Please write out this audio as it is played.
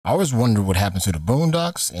I always wondered what happened to the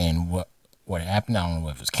Boondocks and what happened. I don't know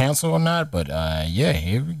if it was canceled or not, but yeah,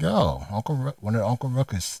 here we go. One of Uncle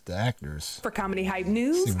Ruckus, the actors. For Comedy Hype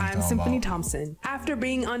News, I'm Symphony Thompson. After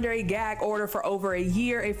being under a gag order for over a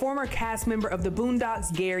year, a former cast member of the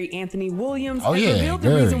Boondocks, Gary Anthony Williams, has revealed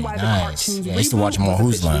the reason why the cartoon's reboot was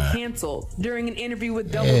officially canceled. During an interview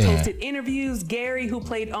with Double Toasted Interviews, Gary, who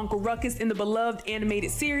played Uncle Ruckus in the beloved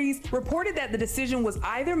animated series, reported that the decision was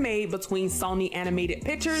either made between Sony Animated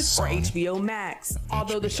Pictures or HBO Max.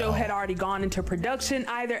 Although the show had already gone into production,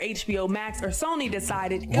 either HBO Max or Sony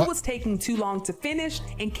decided it was taking too long to finish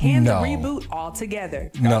and canned the reboot altogether.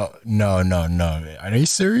 No. Are they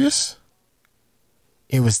serious?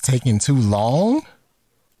 It was taking too long?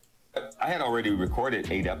 I had already recorded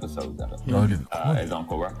 8 episodes of it as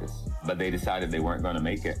Uncle Ruckus, but they decided they weren't going to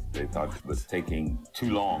make it. They thought it was taking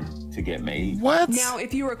too long to get made. What? Now,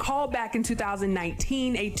 if you recall back in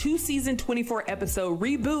 2019, a 2-season, 24-episode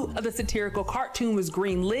reboot of the satirical cartoon was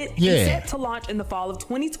greenlit and set to launch in the fall of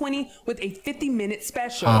 2020 with a 50-minute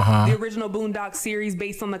special. The original Boondocks series,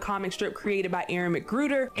 based on the comic strip created by Aaron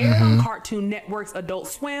McGruder, aired on Cartoon Network's Adult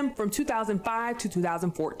Swim from 2005 to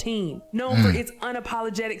 2014. Known for its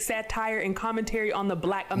unapologetic satire and commentary on the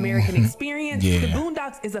Black American experience, the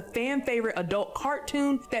Boondocks is a fan favorite adult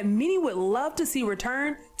cartoon that many would love to see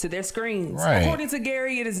return to their screens. According to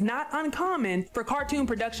Gary, it is not uncommon for cartoon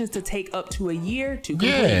productions to take up to a year to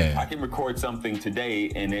complete. I can record something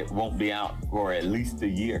today and it won't be out for at least a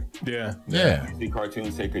year. Usually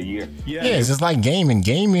cartoons take a year. It's just like gaming.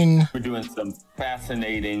 We're doing some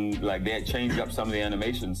fascinating, like they had changed up some of the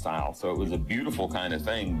animation style, so it was a beautiful kind of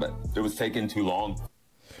thing, but it was taking too long.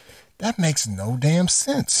 That makes no damn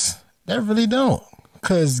sense. That really don't.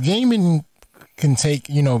 Because gaming can take,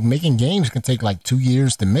 making games can take like 2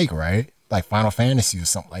 years to make, right? Like Final Fantasy or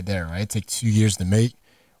something like that, right? It takes 2 years to make.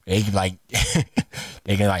 They can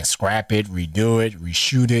they can scrap it, redo it,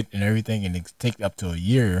 reshoot it and everything. And it take up to a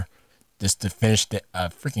year just to finish the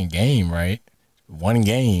freaking game, right? One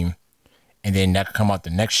game. And then that could come out the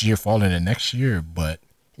next year, fall into the next year. But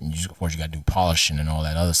and of course, you got to do polishing and all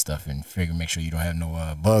that other stuff and make sure you don't have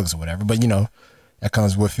no bugs or whatever. But, that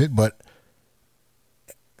comes with it. But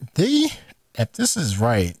if this is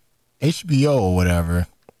right, HBO or whatever,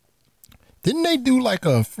 didn't they do like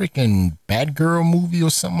a freaking Batgirl movie or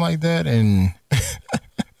something like that? And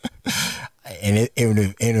and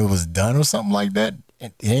it was done or something like that?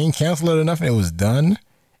 They ain't canceled it enough and it was done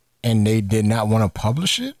and they did not want to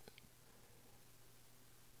publish it?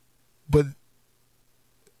 But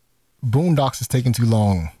Boondocks is taking too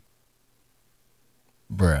long,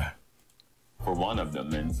 bruh. For one of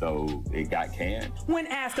them, and so it got canned. When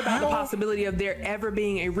asked about the possibility of there ever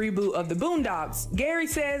being a reboot of the Boondocks, Gary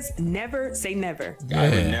says, never say never. I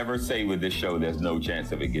would never say with this show there's no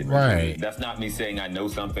chance of it getting rebooted. That's not me saying I know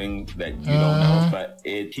something that you don't know, but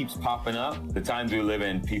it keeps popping up. The times we live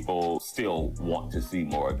in, people still want to see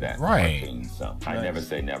more of that. Cartoon, so I never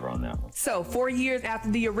say never on that one. So 4 years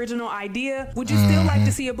after the original idea, would you still like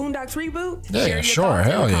to see a Boondocks reboot? Yeah, Share your sure, thoughts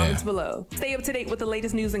in the comments below. Stay up to date with the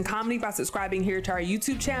latest news and comedy by subscribing here to our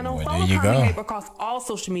YouTube channel. Follow Comedy Hype across all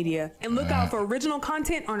social media and look out for original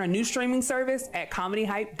content on our new streaming service at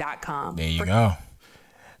comedyhype.com. There you go.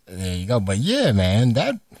 There you go. But yeah, man,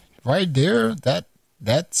 that right there, that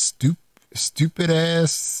stupid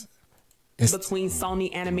ass between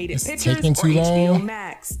Sony Animated Pictures or HBO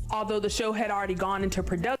Max. Although the show had already gone into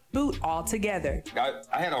production altogether.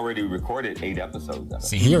 I had already recorded 8 episodes of it.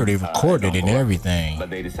 See, he already recorded it and everything. But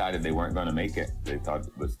they decided they weren't going to make it. They thought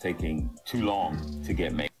it was taking too long to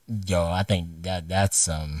get made. Yo, I think that's that's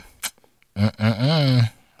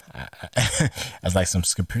like some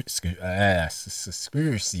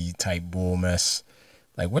conspiracy type bull mess.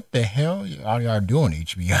 Like, what the hell are y'all doing,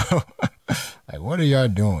 HBO? Like, what are y'all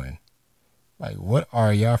doing? Like, what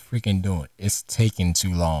are y'all freaking doing? It's taking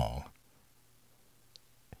too long.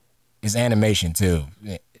 It's animation too,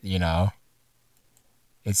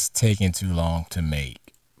 It's taking too long to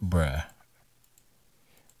make, bruh.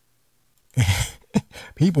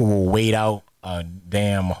 People will wait out a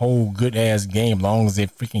damn whole good ass game long as they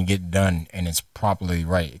freaking get done and it's properly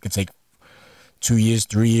right. It could take 2 years,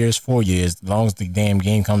 3 years, 4 years, as long as the damn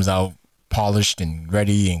game comes out polished and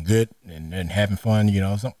ready and good and having fun,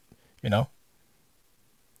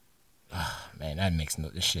 Man,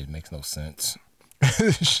 this shit makes no sense.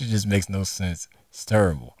 This shit just makes no sense. It's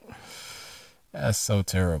terrible. That's so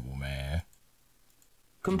terrible, man.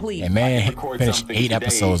 complete. And man, finished 8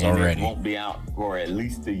 episodes already. It won't be out for at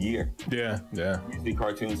least a year. Yeah. Usually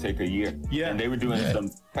cartoons take a year. Yeah. And they were doing some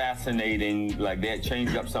fascinating, like they had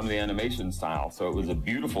changed up some of the animation style. So it was a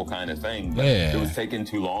beautiful kind of thing. But it was taking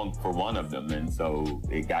too long for one of them. And so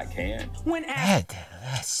it got canned.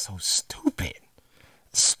 That's so stupid.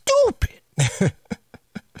 Stupid.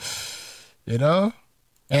 You know?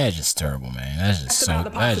 That's just terrible, man. That's just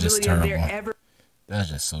terrible. That's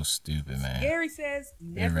just so stupid, man. Gary says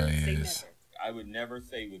never it really say is. never. I would never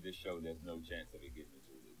say with this show there's no chance of it getting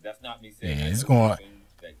into it. That's not me saying it's going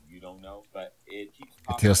that you don't know, but it keeps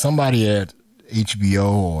until somebody at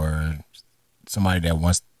HBO or somebody that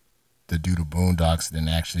wants to do the Boondocks then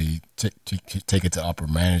actually take it to upper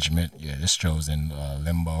management. Yeah, this show's in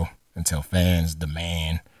limbo until fans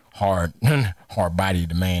demand hard body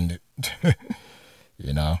demand it.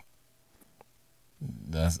 You know,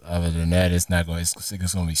 that's other than that, it's not going. It's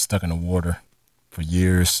going to be stuck in the water for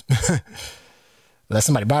years. Let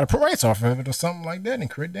somebody buy the rights off of it or something like that and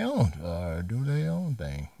create their own, do their own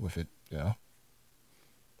thing with it. You know.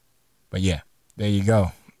 But yeah, there you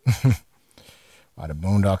go. The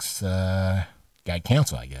Boondocks got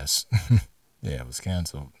canceled, I guess. Yeah, it was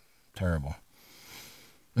canceled. Terrible.